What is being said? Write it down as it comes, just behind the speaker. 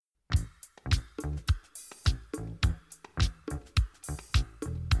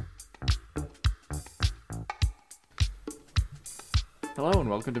Hello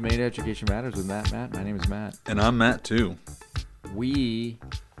and welcome to Maine Education Matters with Matt. My name is Matt. And I'm Matt, too. We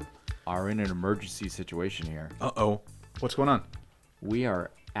are in an emergency situation here. Uh-oh. What's going on? We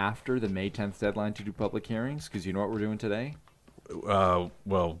are after the May 10th deadline to do public hearings, because you know what we're doing today? Well,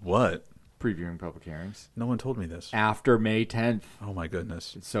 what? Previewing public hearings. No one told me this. After May 10th. Oh, my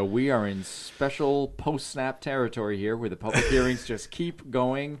goodness. So we are in special post-snap territory here where the public hearings just keep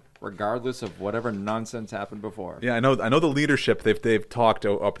going regardless of whatever nonsense happened before. Yeah, I know the leadership, they've talked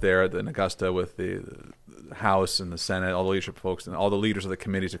up there in Augusta with the House and the Senate, all the leadership folks and all the leaders of the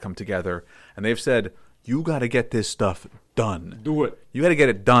committees to come together, and they've said, you got to get this stuff done. Do it. You got to get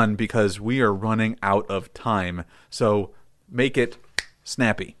it done because we are running out of time. So make it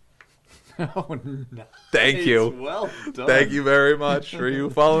snappy. Oh, nice. Thank you. Well done. Thank you very much for you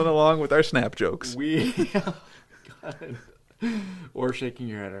following along with our snap jokes. God. Or shaking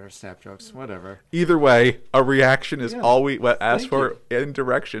your head at our snap jokes, whatever. Either way, a reaction is all we ask Thank for. In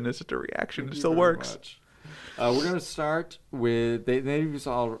direction is just a reaction. Thank It you still very works. much. We're going to start with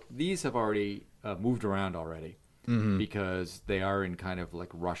these have already moved around already because they are in kind of like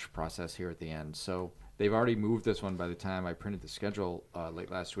rush process here at the end. So they've already moved this one by the time I printed the schedule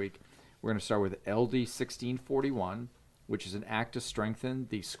late last week. We're going to start with LD 1641, which is an act to strengthen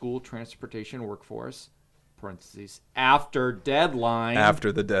the school transportation workforce. Parentheses after deadline.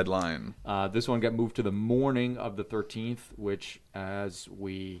 After the deadline. This one got moved to the morning of the 13th, which, as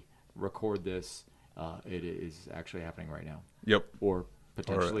we record this, it is actually happening right now. Yep. Or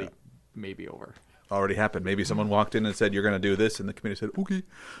potentially maybe over. Already happened. Maybe someone walked in and said, you're going to do this, and the committee said, okay.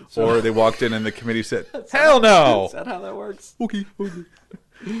 Or they walked in and the committee said, hell no. Is that how that works? Okay.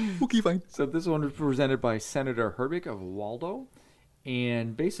 Okay, fine. So this one was presented by Senator Herbig of Waldo.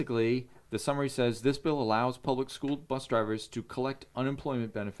 And basically, the summary says this bill allows public school bus drivers to collect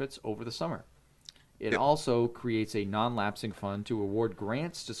unemployment benefits over the summer. It also creates a non-lapsing fund to award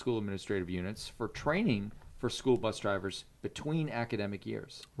grants to school administrative units for training for school bus drivers between academic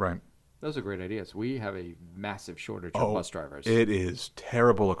years. Right. Those are great ideas. We have a massive shortage of bus drivers. It is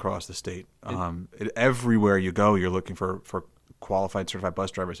terrible across the state. Everywhere you go, you're looking for qualified, certified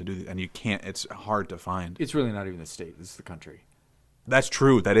bus drivers to do this, and you can't. It's hard to find. It's really not even the state. This is the country. That's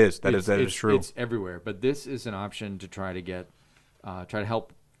true. That is true. It's everywhere. But this is an option to try to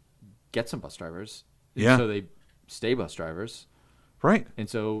help get some bus drivers. Yeah. So they stay bus drivers. Right. And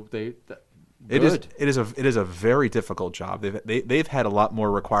so It is a very difficult job. They've had a lot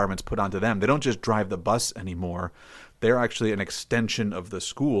more requirements put onto them. They don't just drive the bus anymore. They're actually an extension of the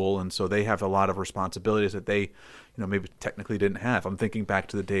school, and so they have a lot of responsibilities that they, maybe technically didn't have. I'm thinking back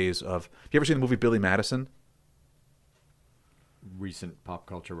to the days of. Have you ever seen the movie Billy Madison? Recent pop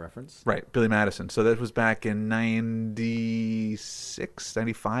culture reference. Right, Billy Madison. So that was back in 96,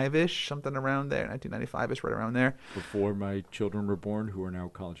 95-ish, something around there, 1995-ish, right around there. Before my children were born, who are now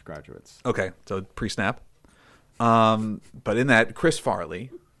college graduates. Okay, so pre-snap. But in that, Chris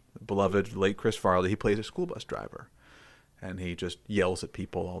Farley, beloved late Chris Farley, he plays a school bus driver. And he just yells at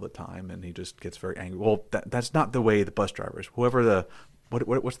people all the time, and he just gets very angry. Well, that's not the way the bus drivers,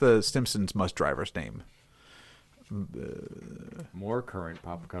 what's the Simpsons bus driver's name? More current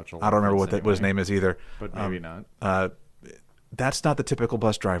pop culture. I don't remember what his name is either. But maybe not. That's not the typical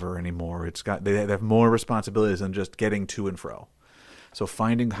bus driver anymore. They have more responsibilities than just getting to and fro. So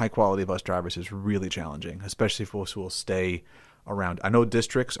finding high quality bus drivers is really challenging, especially for those who will stay around. I know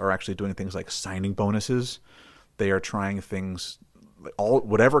districts are actually doing things like signing bonuses. They are trying things,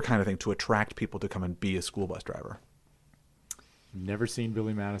 whatever kind of thing, to attract people to come and be a school bus driver. Never seen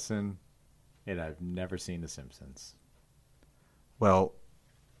Billy Madison. And I've never seen The Simpsons. Well,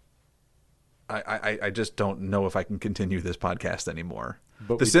 I just don't know if I can continue this podcast anymore.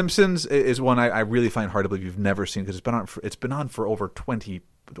 But The Simpsons is one I really find hard to believe you've never seen because it's been on for over 30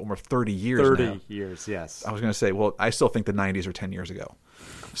 years now. 30 years, yes. I was going to say, well, I still think the 90s are 10 years ago.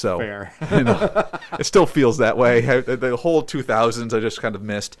 So fair. It still feels that way. The whole 2000s I just kind of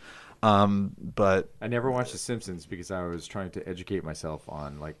missed. But I never watched The Simpsons because I was trying to educate myself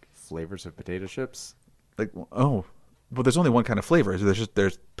on flavors of potato chips. Well, there's only one kind of flavor.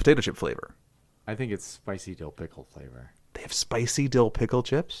 There's potato chip flavor. I think it's spicy dill pickle flavor. They have spicy dill pickle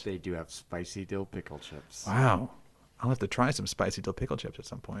chips? They do have spicy dill pickle chips. Wow. I'll have to try some spicy dill pickle chips at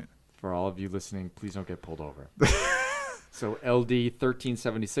some point. For all of you listening, please don't get pulled over. So LD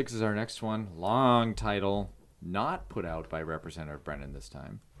 1376 is our next one. Long title, not put out by Representative Brennan this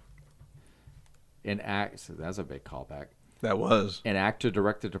time. So that's a big callback. That was. An act to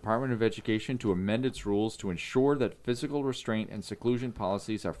direct the Department of Education to amend its rules to ensure that physical restraint and seclusion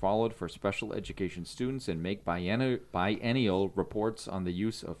policies are followed for special education students and make biennial reports on the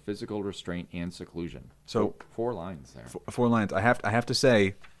use of physical restraint and seclusion. So 4 lines there. 4 lines. I have to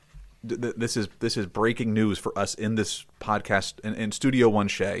say, this is breaking news for us in this podcast in Studio One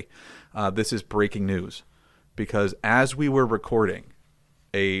Shea. This is breaking news because as we were recording,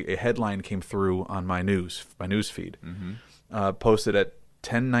 a headline came through on my news feed, posted at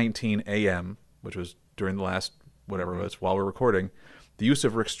 10:19 a.m., which was during the last whatever it was while we're recording. The use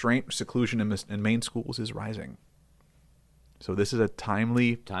of restraint, seclusion in Maine schools is rising. So this is a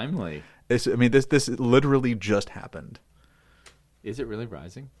timely. This literally just happened. Is it really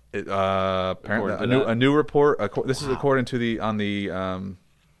rising? Apparently, a new report. This is according to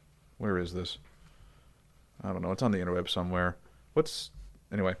where is this? I don't know. It's on the interweb somewhere.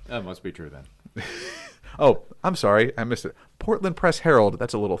 Anyway? That must be true then. Oh, I'm sorry, I missed it. Portland Press Herald.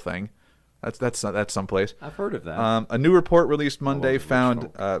 That's a little thing. That's someplace. I've heard of that. A new report released Monday found.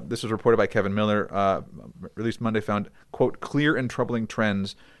 This was reported by Kevin Miller. Released Monday found, quote, clear and troubling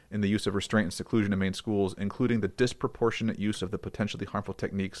trends in the use of restraint and seclusion in Maine schools, including the disproportionate use of the potentially harmful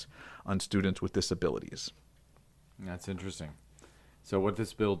techniques on students with disabilities. That's interesting. So what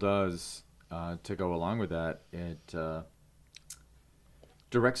this bill does to go along with that, it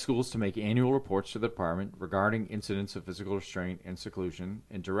directs schools to make annual reports to the department regarding incidents of physical restraint and seclusion,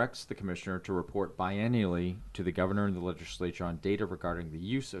 and directs the commissioner to report biennially to the governor and the legislature on data regarding the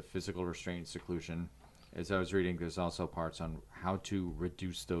use of physical restraint and seclusion. As I was reading, there's also parts on how to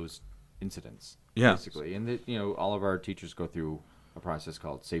reduce those incidents. Yeah. Basically, and all of our teachers go through a process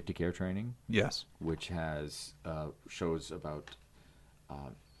called safety care training. Yes. Which has shows about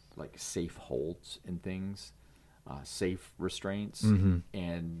like safe holds and things, safe restraints,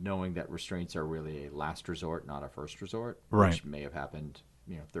 and knowing that restraints are really a last resort, not a first resort, right. Which may have happened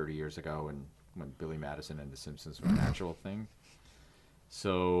 30 years ago, and when Billy Madison and The Simpsons were an actual thing.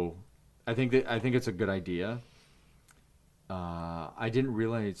 So I think it's a good idea. I didn't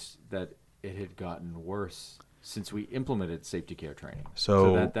realize that it had gotten worse since we implemented safety care training.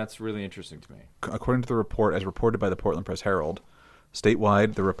 So that's really interesting to me. According to the report, as reported by the Portland Press Herald,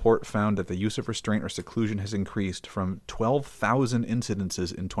 statewide, the report found that the use of restraint or seclusion has increased from 12,000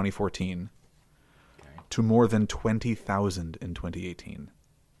 incidences in 2014 to more than 20,000 in 2018.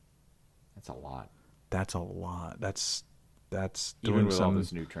 That's a lot. That's even with all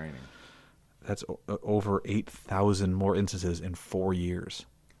this new training. That's over 8,000 more instances in 4 years.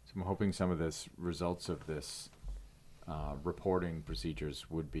 So I'm hoping some of this results of this reporting procedures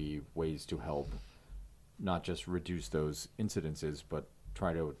would be ways to help not just reduce those incidences, but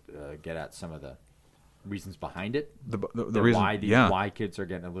try to get at some of the reasons behind it. The reason why kids are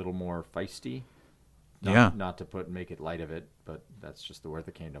getting a little more feisty. Not to make it light of it, but that's just the word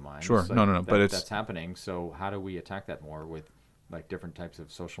that came to mind. Sure, no, but that's happening. So how do we attack that more with like different types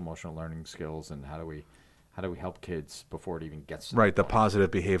of social emotional learning skills, and how do we help kids before it even gets to right? The positive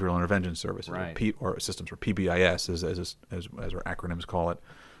behavioral intervention services, right. or systems, or PBIS, as our acronyms call it.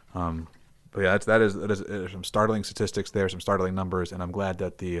 But yeah, there's some startling statistics there, some startling numbers, and I'm glad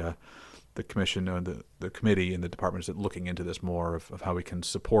that the commission and the committee and the department is looking into this more of how we can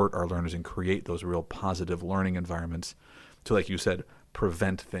support our learners and create those real positive learning environments to, like you said,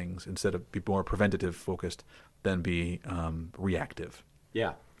 prevent things instead of be more preventative focused than be reactive.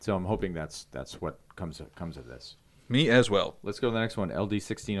 Yeah. So I'm hoping that's what comes of this. Me as well. Let's go to the next one. LD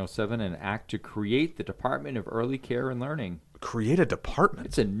 1607, an act to create the Department of Early Care and Learning. Create a department?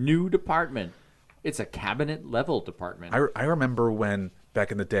 It's a new department. It's a cabinet-level department. I remember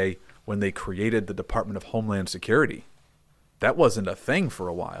back in the day, when they created the Department of Homeland Security. That wasn't a thing for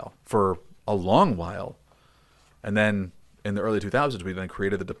a long while. And then in the early 2000s, we then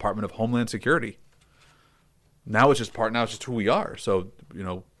created the Department of Homeland Security. Now it's just who we are. So,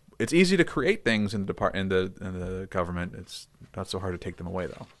 it's easy to create things in the government. It's not so hard to take them away,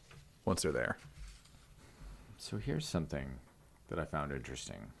 though, once they're there. So here's something that I found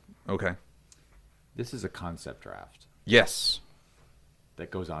interesting. Okay. This is a concept draft. Yes. That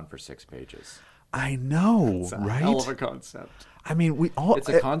goes on for 6 pages. I know, it's a right? hell of a concept. I mean, it's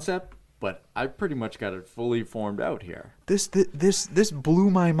a concept, but I pretty much got it fully formed out here. This blew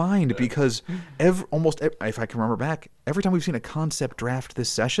my mind because if I can remember back, every time we've seen a concept draft this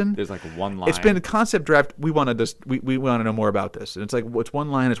session, there's like one line. It's been a concept draft. We want to know more about this, and it's like it's one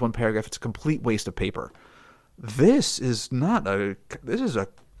line, it's one paragraph. It's a complete waste of paper. This is not a. This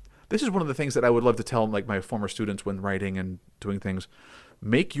is one of the things that I would love to tell like my former students when writing and doing things.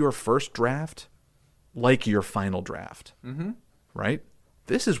 Make your first draft like your final draft. Mm-hmm. Right?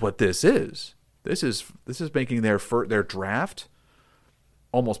 This is what this is. This is making their draft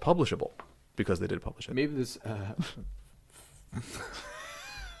almost publishable because they did publish it. Maybe this.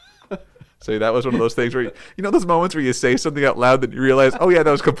 So that was one of those things where those moments where you say something out loud that you realize, oh yeah,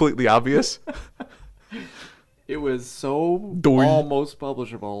 that was completely obvious. It was so Doing. almost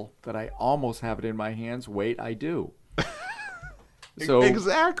publishable that I almost have it in my hands. Wait, I do. So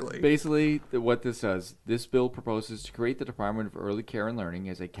exactly. Basically, what this does, this bill proposes to create the Department of Early Care and Learning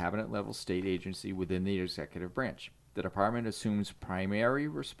as a cabinet-level state agency within the executive branch. The department assumes primary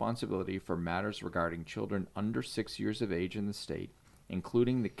responsibility for matters regarding children under 6 years of age in the state,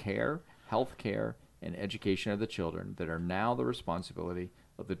 including the care, health care, and education of the children that are now the responsibility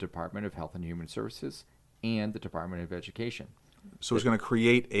of the Department of Health and Human Services and the Department of Education. So it's going to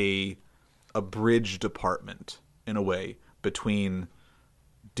create a bridge department, in a way, between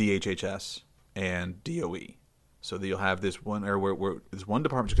DHHS and DOE. So that you'll have this one area where this one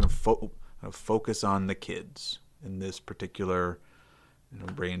department is going to focus on the kids in this particular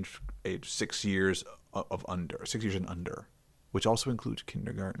range, age 6 years of under, 6 years and under, which also includes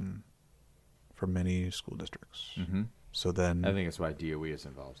kindergarten for many school districts. Mm-hmm. So then, I think that's why DOE is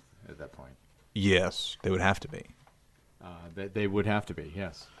involved at that point. Yes, they would have to be. They would have to be,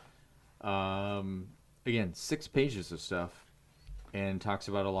 yes. Again, 6 pages of stuff, and talks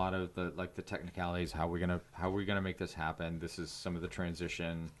about a lot of the technicalities. How we're gonna make this happen. This is some of the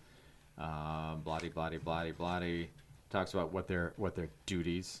transition. Bloody. Talks about what their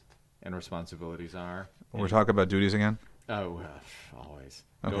doties and responsibilities are. We're talking about duties again. Oh, always.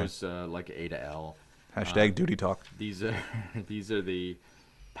 Okay. Goes like A to L. Hashtag duty talk. These are the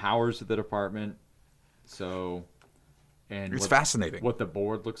powers of the department. So, and It's fascinating. What the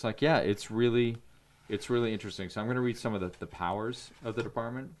board looks like. Yeah, it's really interesting. So I'm going to read some of the powers of the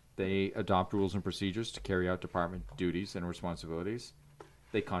department. They adopt rules and procedures to carry out department duties and responsibilities.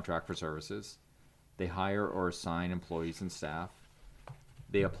 They contract for services. They hire or assign employees and staff.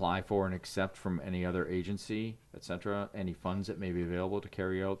 They apply for and accept from any other agency, etc., any funds that may be available to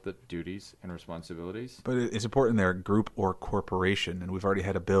carry out the duties and responsibilities. But it's important there, group or corporation, and we've already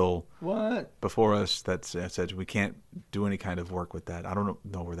had a bill before us that said we can't do any kind of work with that. I don't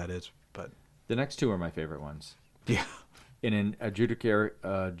know where that is, but the next 2 are my favorite ones. Yeah. In an adjudicatory,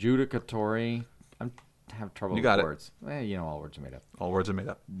 I have trouble with words. All words are made up. All words are made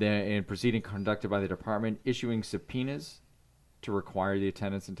up. In proceeding conducted by the department, issuing subpoenas to require the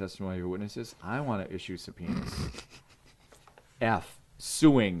attendance and testimony of witnesses. I want to issue subpoenas. F,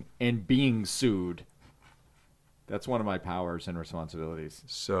 suing and being sued. That's one of my powers and responsibilities.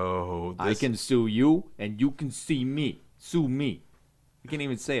 So I can sue you, and you can sue me. Sue me. You can't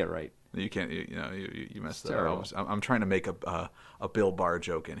even say it right. You can't. You messed that up. I'm trying to make a Bill Barr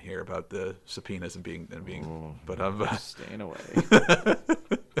joke in here about the subpoenas and being. But I'm staying away.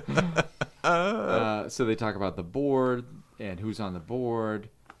 So they talk about the board and who's on the board,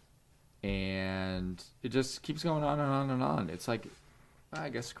 and it just keeps going on and on and on. It's like, I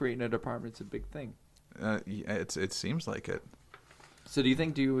guess creating a department's a big thing. It seems like it. So do you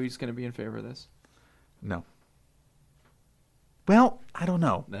think DOE's going to be in favor of this? No. Well, I don't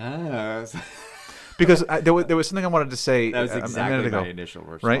know. Because there was something I wanted to say. That was exactly my initial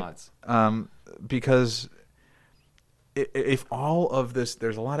response. Right? Because if all of this,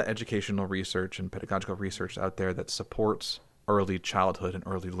 there's a lot of educational research and pedagogical research out there that supports early childhood and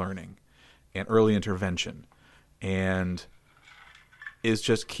early learning and early intervention, and is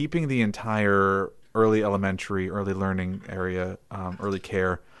just keeping the entire early elementary, early learning area, early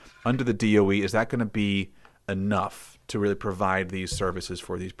care under the DOE. Is that going to be enough to really provide these services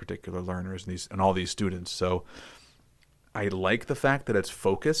for these particular learners and all these students? So I like the fact that it's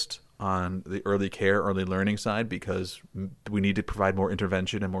focused on the early care, early learning side, because we need to provide more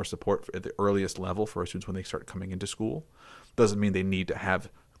intervention and more support at the earliest level for our students when they start coming into school. Doesn't mean they need to have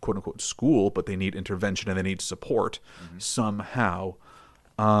quote unquote school, but they need intervention and they need support somehow.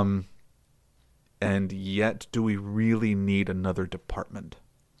 And yet, do we really need another department?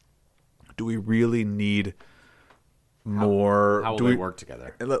 Do we really need more? How will they work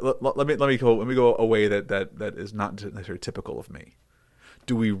together? Let me go a way that is not necessarily typical of me.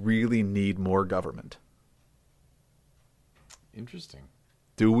 Do we really need more government? Interesting.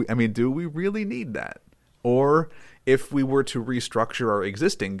 Do we really need that? Or if we were to restructure our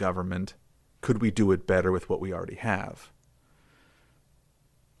existing government, could we do it better with what we already have?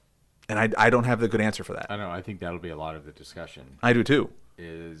 And I don't have the good answer for that. I know. I think that'll be a lot of the discussion. I do too.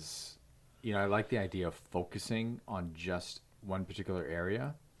 I like the idea of focusing on just one particular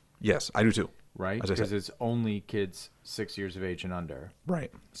area. Yes, I do too. right? As I Because said. it's only kids 6 years of age and under.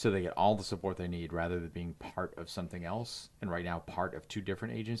 Right. So they get all the support they need rather than being part of something else. And right now, part of two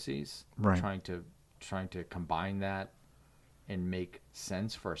different agencies. Right. Trying to combine that and make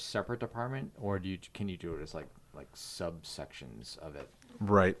sense for a separate department, or can you do it as like subsections of it?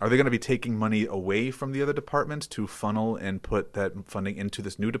 Right. Are they going to be taking money away from the other departments to funnel and put that funding into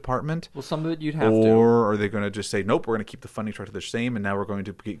this new department? Well, some of it you'd have to. Or are they going to just say, nope, we're going to keep the funding structure the same, and now we're going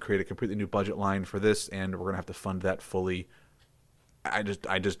to create a completely new budget line for this, and we're going to have to fund that fully? I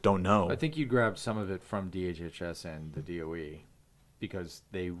just don't know. I think you grabbed some of it from DHHS and the DOE because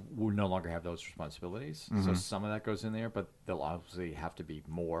they will no longer have those responsibilities. Mm-hmm. So some of that goes in there, but they'll obviously have to be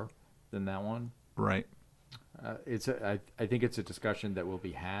more than that one. Right. I think it's a discussion that will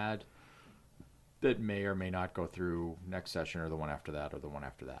be had that may or may not go through next session or the one after that or the one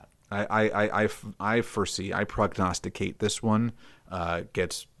after that. I foresee, I prognosticate this one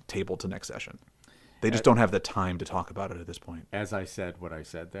gets tabled to next session. They just don't have the time to talk about it at this point. As I said what I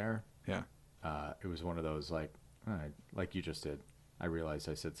said there, Yeah. it was one of those like you just did. I realized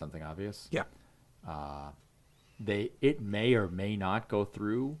I said something obvious. Yeah. It may or may not go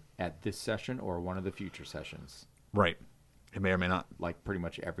through at this session or one of the future sessions. Right. It may or may not. Like pretty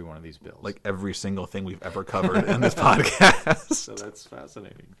much every one of these bills. Like every single thing we've ever covered in this podcast. So that's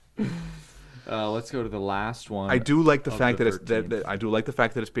fascinating. Let's go to the last one. I do like the fact that it's I do like the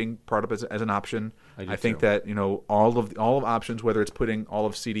fact that it's being brought up as an option. I think too. that all of options, whether it's putting all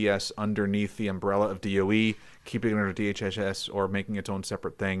of CDS underneath the umbrella of DOE, keeping it under DHHS, or making its own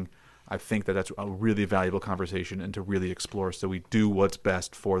separate thing, I think that that's a really valuable conversation and to really explore, so we do what's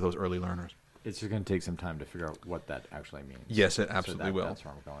best for those early learners. It's just going to take some time to figure out what that actually means. Yes, it absolutely will. That's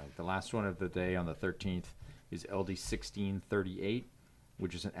where I'm going. The last one of the day on the 13th is LD 1638,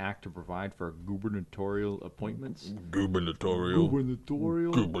 which is an act to provide for gubernatorial appointments. Gubernatorial.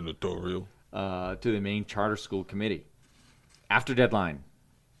 To the Maine Charter School Committee after deadline.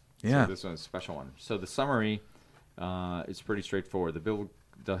 Yeah. So this one's a special one. So the summary is pretty straightforward. The bill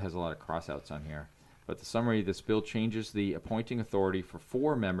has a lot of crossouts on here. But the summary, this bill changes the appointing authority for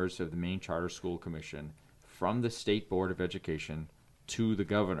 4 members of the Maine Charter School Commission from the State Board of Education to the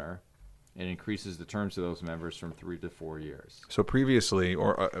governor, and increases the terms of those members from 3 to 4 years. So previously,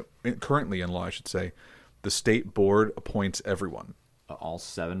 or currently in law, I should say, the state board appoints everyone. All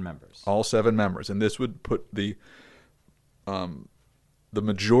 7 members. All 7 members. And this would put the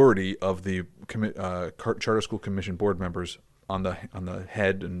majority of the Charter School Commission board members on the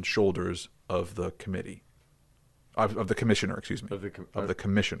head and shoulders of the committee, of the commissioner, excuse me, of the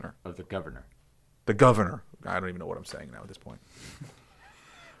commissioner, of the governor. The governor. I don't even know what I'm saying now at this point.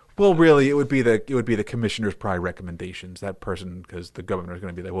 Well, really, it would be the commissioner's probably recommendations. That person, because the governor is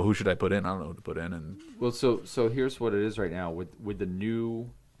going to be like, well, who should I put in? I don't know who to put in. And well, so here's what it is right now with the new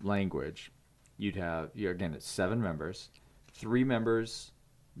language. You'd have again, it's 7 members. 3 members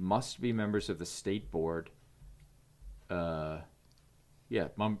must be members of the state board.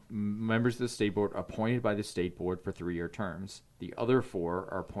 Members of the state board appointed by the state board for 3-year terms. The other 4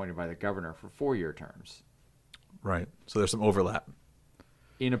 are appointed by the governor for 4-year terms. Right. So there's some overlap.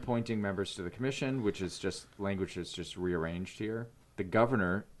 In appointing members to the commission, which is just language that's just rearranged here, the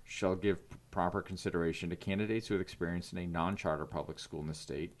governor shall give proper consideration to candidates who have experience in a non-charter public school in the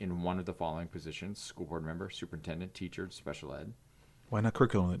state in one of the following positions: school board member, superintendent, teacher, special ed. Why not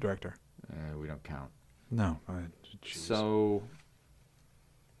curriculum director? We don't count. No. So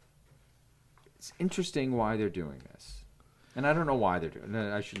it's interesting why they're doing this. And I don't know why they're doing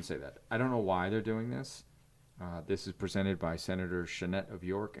it. I shouldn't say that. I don't know why they're doing this. This is presented by Senator Chenette of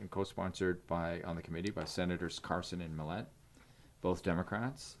York and co-sponsored on the committee by Senators Carson and Millett, both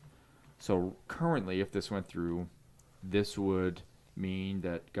Democrats. So currently, if this went through, this would mean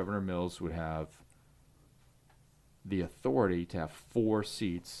that Governor Mills would have the authority to have 4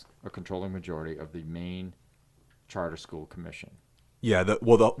 seats, a controlling majority of the Maine Charter School Commission. Yeah.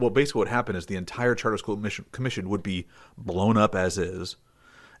 Basically, what happened is the entire Charter School Commission would be blown up as is.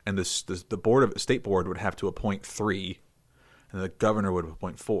 And the state board would have to appoint 3, and the governor would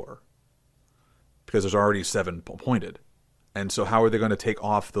appoint 4, because there's already 7 appointed. And so how are they going to take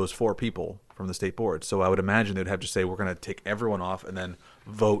off those 4 people from the state board? So I would imagine they'd have to say, we're going to take everyone off and then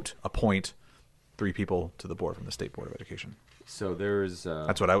appoint 3 people to the board from the State Board of Education. So there's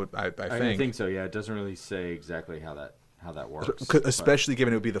that's what I think. I think so. Yeah, it doesn't really say exactly how that works. Especially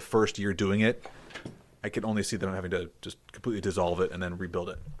given it would be the first year doing it. I can only see them having to just completely dissolve it and then rebuild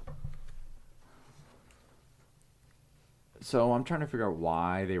it. So I'm trying to figure out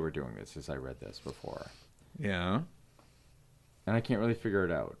why they were doing this as I read this before. Yeah. And I can't really figure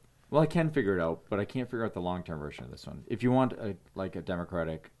it out. Well, I can figure it out, but I can't figure out the long-term version of this one. If you want a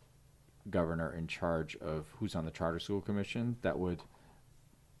Democratic governor in charge of who's on the charter school commission, that would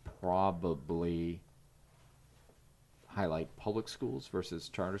probably highlight public schools versus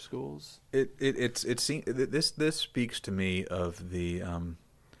charter schools. This speaks to me of the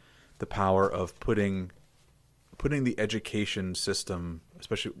power of putting the education system,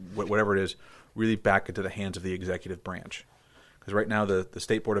 especially whatever it is, really back into the hands of the executive branch. Because right now the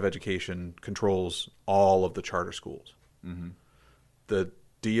State Board of Education controls all of the charter schools. Mm-hmm. The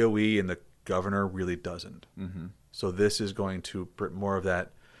DOE and the governor really doesn't. Mm-hmm. So this is going to bring more of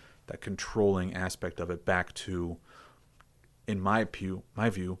that controlling aspect of it back to, in my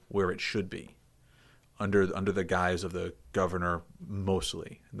view, where it should be, under the guise of the governor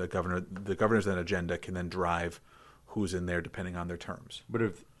mostly. The governor's then agenda can then drive who's in there depending on their terms.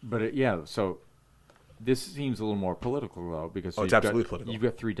 So this seems a little more political though, because it's absolutely political. You've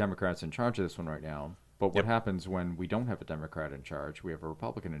got 3 Democrats in charge of this one right now. But what happens when we don't have a Democrat in charge? We have a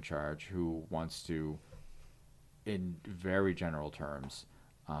Republican in charge who wants to, in very general terms,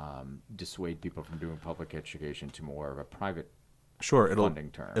 dissuade people from doing public education to more of a private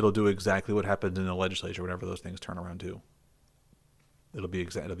funding term. It'll do exactly what happens in the legislature whenever those things turn around too. It'll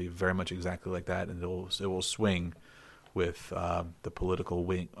be very much exactly like that, and it will swing with the political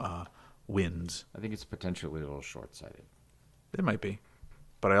winds. I think it's potentially a little short-sighted. It might be,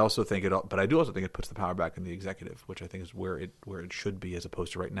 but I do also think it puts the power back in the executive, which I think is where it should be, as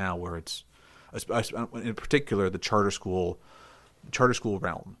opposed to right now, where it's, in particular, the charter school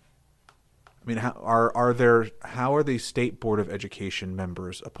realm. I mean, how are the State Board of Education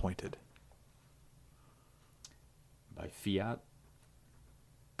members appointed? By fiat?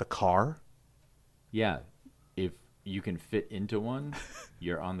 The car? Yeah. If you can fit into one,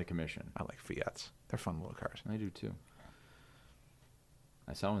 you're on the commission. I like Fiats. They're fun little cars. I do too.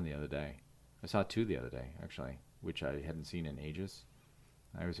 I saw one the other day. I saw 2 the other day, actually, which I hadn't seen in ages.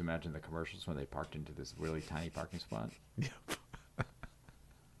 I always imagine the commercials when they parked into this really tiny parking spot. Yep.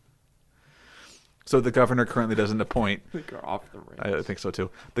 So the governor currently doesn't appoint. I think they're off the rails. I think so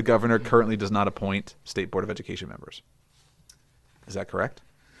too. The governor currently does not appoint State Board of Education members. Is that correct?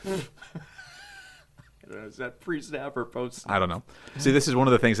 Is that pre-snap or post-snap? I don't know. See, this is one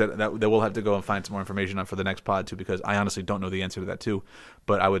of the things that we'll have to go and find some more information on for the next pod too, because I honestly don't know the answer to that too.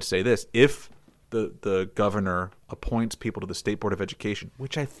 But I would say this: if the governor appoints people to the State Board of Education,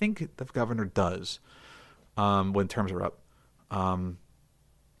 which I think the governor does, when terms are up,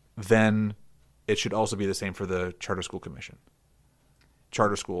 then it should also be the same for the Charter School Commission,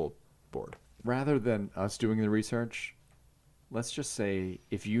 Charter School Board. Rather than us doing the research, let's just say,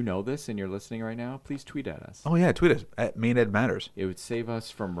 if you know this and you're listening right now, please tweet at us. Oh, yeah, tweet us at Maine Ed Matters. It would save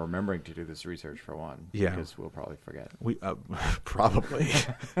us from remembering to do this research, for one. Yeah. Because we'll probably forget. We probably.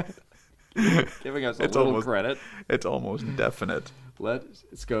 Giving us a little credit. It's almost definite.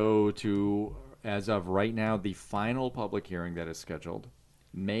 Let's go to, as of right now, the final public hearing that is scheduled,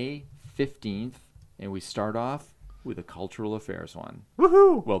 May 15th, and we start off with a cultural affairs one.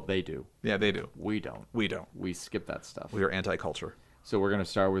 Woohoo! Well, they do. Yeah, they do. We don't. We skip that stuff. We are anti-culture. So we're going to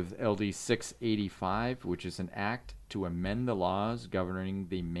start with LD 685, which is an act to amend the laws governing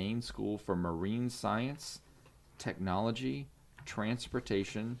the Maine School for Marine Science, Technology,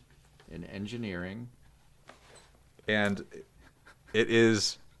 Transportation, and Engineering. And it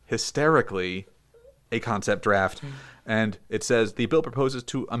is hysterically a concept draft. And it says the bill proposes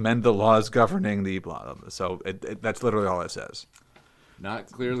to amend the laws governing the blah. So that's literally all it says.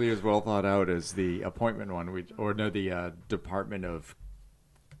 Not clearly as well thought out as the appointment one, the Department of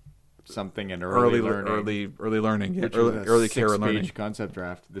something and early learning. Early learning, yeah, which early care and learning. 6-page concept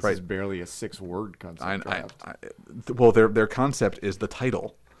draft. This right. is barely a 6-word concept draft. Well, their concept is the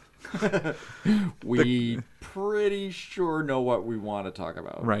title. We pretty sure know what we want to talk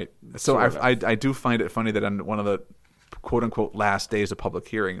about. Right. So I do find it funny that on one of the quote unquote last days of public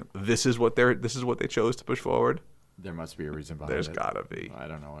hearing, this is what they chose to push forward. There must be a reason behind it. There's gotta be. I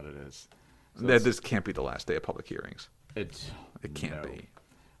don't know what it is. So this can't be the last day of public hearings. It can't be.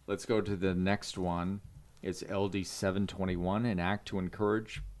 Let's go to the next one. It's LD 721, an act to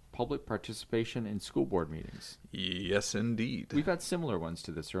encourage public participation in school board meetings. Yes, indeed. We've had similar ones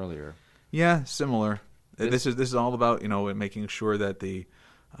to this earlier. Yeah, similar. This is all about making sure that the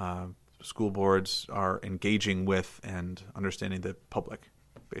school boards are engaging with and understanding the public,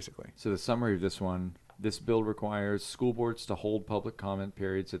 basically. So the summary of this one: this bill requires school boards to hold public comment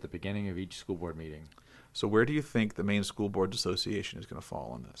periods at the beginning of each school board meeting. So where do you think the Maine School Boards Association is going to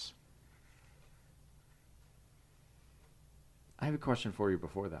fall on this? I have a question for you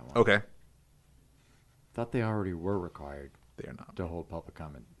before that one. Okay. Thought they already were required. They are not to hold public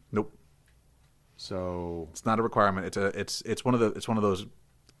comment. Nope. So it's not a requirement. It's one of those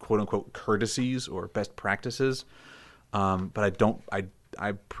quote unquote courtesies or best practices. But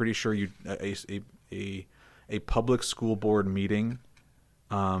I'm pretty sure a public school board meeting,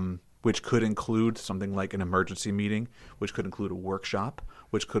 which could include something like an emergency meeting, which could include a workshop,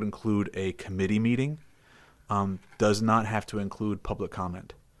 which could include a committee meeting, does not have to include public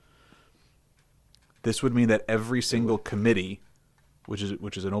comment. This would mean that every single committee, which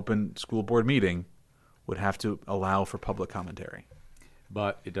is an open school board meeting, would have to allow for public commentary.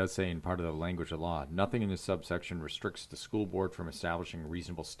 But it does say in part of the language of law, nothing in this subsection restricts the school board from establishing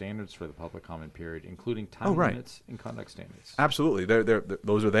reasonable standards for the public comment period, including time limits and conduct standards. Absolutely.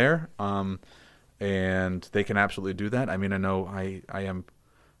 Those are there, and they can absolutely do that. I mean, I know I am,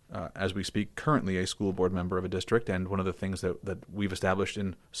 as we speak, currently a school board member of a district, and one of the things that we've established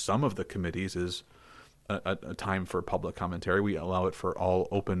in some of the committees is a time for public commentary. We allow it for all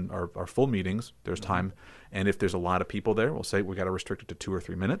open our full meetings. There's time, and if there's a lot of people there, we'll say we got to restrict it to 2 or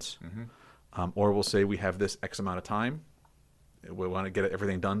 3 minutes, or we'll say we have this X amount of time. We want to get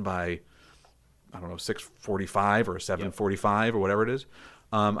everything done by, I don't know, 6:45 or 7:45 or whatever it is.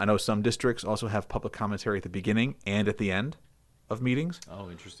 I know some districts also have public commentary at the beginning and at the end of meetings.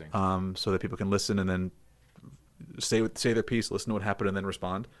 Oh, interesting. So that people can listen and then say their piece, listen to what happened, and then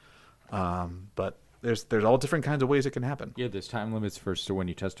respond. But there's all different kinds of ways it can happen. Yeah, there's time limits for when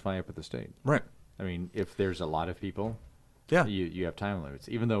you testify up at the state. Right. I mean, if there's a lot of people, yeah, you have time limits.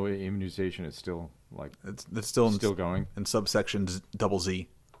 Even though immunization is still it's still going in subsection Z,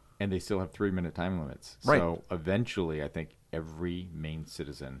 and they still have 3-minute time limits. Right. So eventually, I think every Maine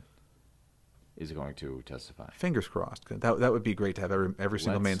citizen is going to testify. Fingers crossed. That would be great to have every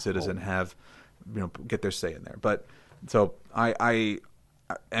single Maine citizen have, get their say in there. But so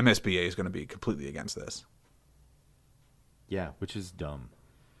MSBA is going to be completely against this. Yeah, which is dumb,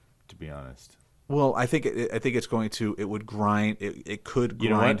 to be honest. Well, I think it's going to. It would grind. It could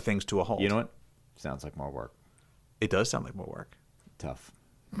grind things to a halt. You know what? Sounds like more work. It does sound like more work. Tough.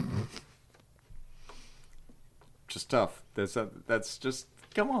 Just tough. That's just,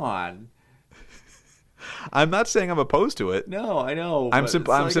 come on. I'm not saying I'm opposed to it. No, I know. I'm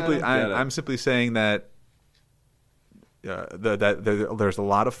simply saying that there's a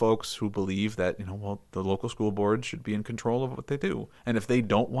lot of folks who believe that the local school board should be in control of what they do, and if they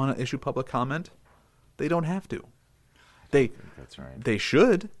don't want to issue public comment, they don't have to. That's right. They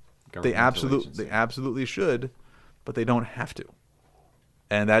should. They absolutely should, but they don't have to.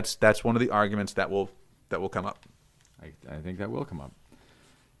 And that's one of the arguments that will come up. I think that will come up.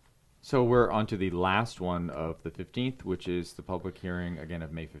 So we're on to the last one of the 15th, which is the public hearing, again,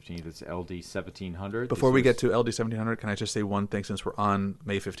 of May 15th. It's LD 1700. Before we get to LD 1700, can I just say one thing since we're on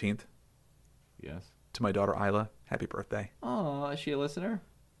May 15th? Yes. To my daughter, Isla, happy birthday. Oh, is she a listener?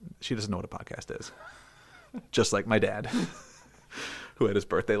 She doesn't know what a podcast is. Just like my dad, who had his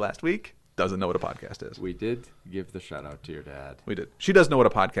birthday last week, doesn't know what a podcast is. We did give the shout out to your dad. We did. She does know what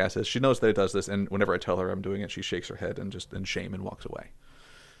a podcast is. She knows that it does this, and whenever I tell her I'm doing it, she shakes her head and just in shame and walks away.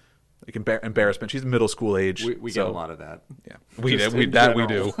 Like embarrassment. She's middle school age. We get a lot of that. Yeah, we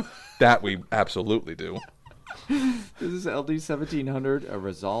do. That we absolutely do. This is LD 1700, a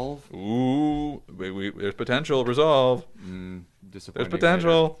resolve. Ooh, there's potential. Resolve. Disappointing. There's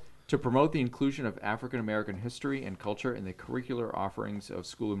potential. Later. To promote the inclusion of African American history and culture in the curricular offerings of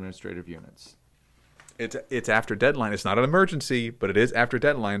school administrative units. It's after deadline. It's not an emergency, but it is after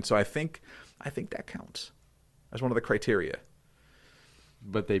deadline. So I think that counts as one of the criteria.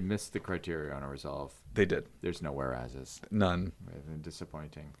 But they missed the criteria on a resolve. They did. There's no whereases. None.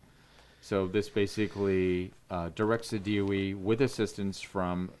 Disappointing. So this basically directs the DOE with assistance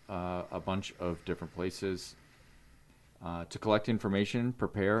from a bunch of different places to collect information,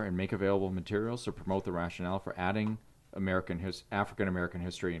 prepare, and make available materials to promote the rationale for adding African American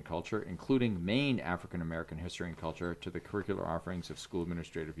history and culture, including Maine African American history and culture, to the curricular offerings of school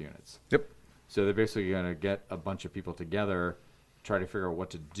administrative units. Yep. So they're basically going to get a bunch of people together, try to figure out what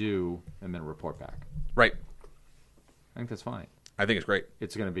to do, and then report back. Right. I think that's fine. I think it's great.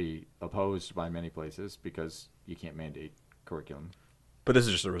 It's going to be opposed by many places because you can't mandate curriculum. But this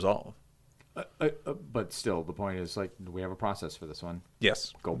is just a resolve. But still, the point is, we have a process for this one.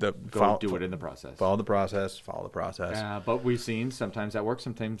 Yes. Go do it in the process. Follow the process. But we've seen sometimes that works,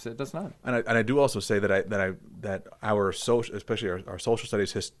 sometimes it does not. And I do also say that our social, especially our social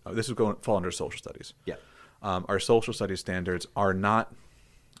studies, this is going to fall under social studies. Yeah. Our social studies standards are not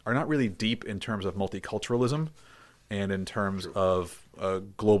really deep in terms of multiculturalism and in terms of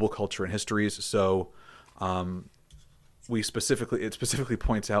global culture and histories. So it specifically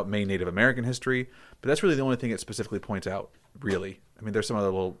points out Maine Native American history, but that's really the only thing it specifically points out, really. I mean, there's some other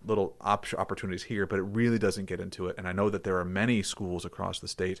little opportunities here, but it really doesn't get into it. And I know that there are many schools across the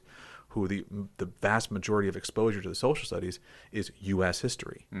state who the vast majority of exposure to the social studies is U.S.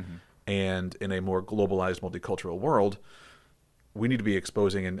 history. Mm-hmm. And in a more globalized, multicultural world, we need to be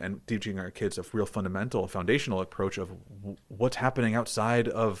exposing and teaching our kids a real fundamental, foundational approach of what's happening outside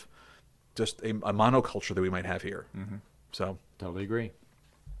of just a monoculture that we might have here. Mm-hmm. So totally agree.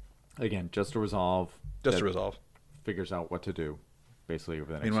 Again, Just to Resolve. Just to Resolve figures out what to do, basically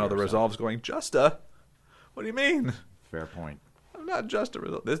over the next. Meanwhile, the Resolve's going, Justa. What do you mean? Fair point. I'm not just a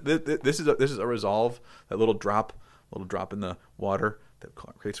Resolve. This is a Resolve. That little drop in the water that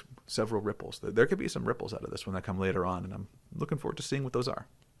creates several ripples. There could be some ripples out of this one that come later on, and I'm looking forward to seeing what those are.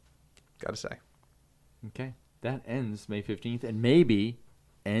 Got to say. Okay, that ends May 15th, and maybe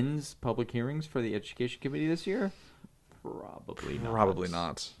ends public hearings for the Education Committee this year. Probably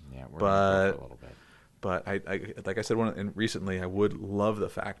not. Yeah, we're going to a little bit. But I like I said recently, I would love the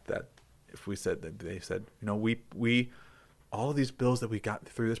fact that if we said that they said, we all of these bills that we got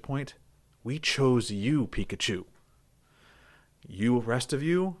through this point, we chose you, Pikachu. You, rest of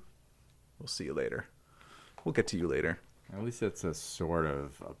you, we'll see you later. We'll get to you later. At least it's a sort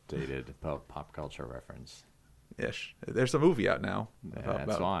of updated pop culture reference. Ish. There's a movie out now.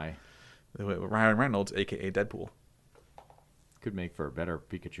 That's why. Ryan Reynolds, a.k.a. Deadpool. Could make for a better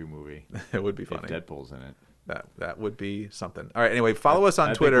Pikachu movie. It would be funny. If Deadpool's in it. That would be something. All right, anyway, follow us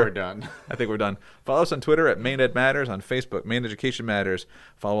on Twitter. I think we're done. Follow us on Twitter at Maine Ed Matters, on Facebook, Maine Education Matters.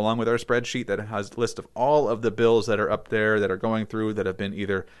 Follow along with our spreadsheet that has a list of all of the bills that are up there, that are going through, that have been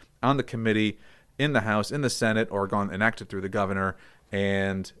either on the committee, in the House, in the Senate, or gone enacted through the governor.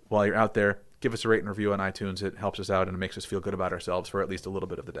 And while you're out there, give us a rate and review on iTunes. It helps us out and it makes us feel good about ourselves for at least a little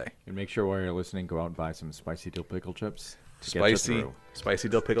bit of the day. And make sure while you're listening, go out and buy some spicy dill pickle chips. Spicy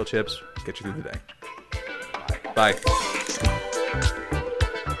dill pickle chips. Get you through the day. Bye.